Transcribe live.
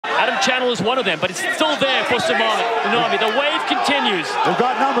Adam Channel is one of them, but it's still there for Tsunami. The wave continues. They've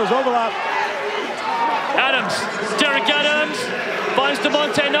got numbers, overlap. Adams, Derek Adams finds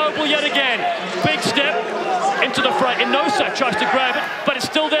DeMonte Noble yet again. Big step into the front. Inosa tries to grab it, but it's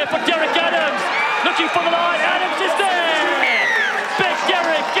still there for Derek Adams. Looking for the line, Adams is there! Big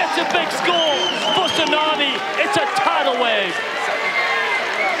Derek gets a big score for Tsunami. It's a tidal wave.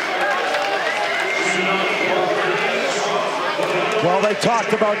 Well, they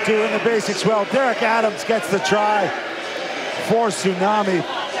talked about doing the basics well. Derek Adams gets the try for Tsunami,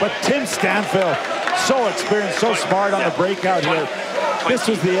 but Tim Stanfield, so experienced, so smart on the breakout here. This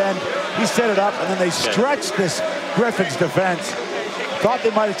was the end. He set it up, and then they stretched this Griffins defense. Thought they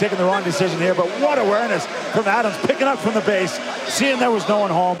might have taken the wrong decision here, but what awareness from Adams, picking up from the base, seeing there was no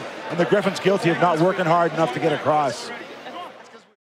one home, and the Griffins guilty of not working hard enough to get across.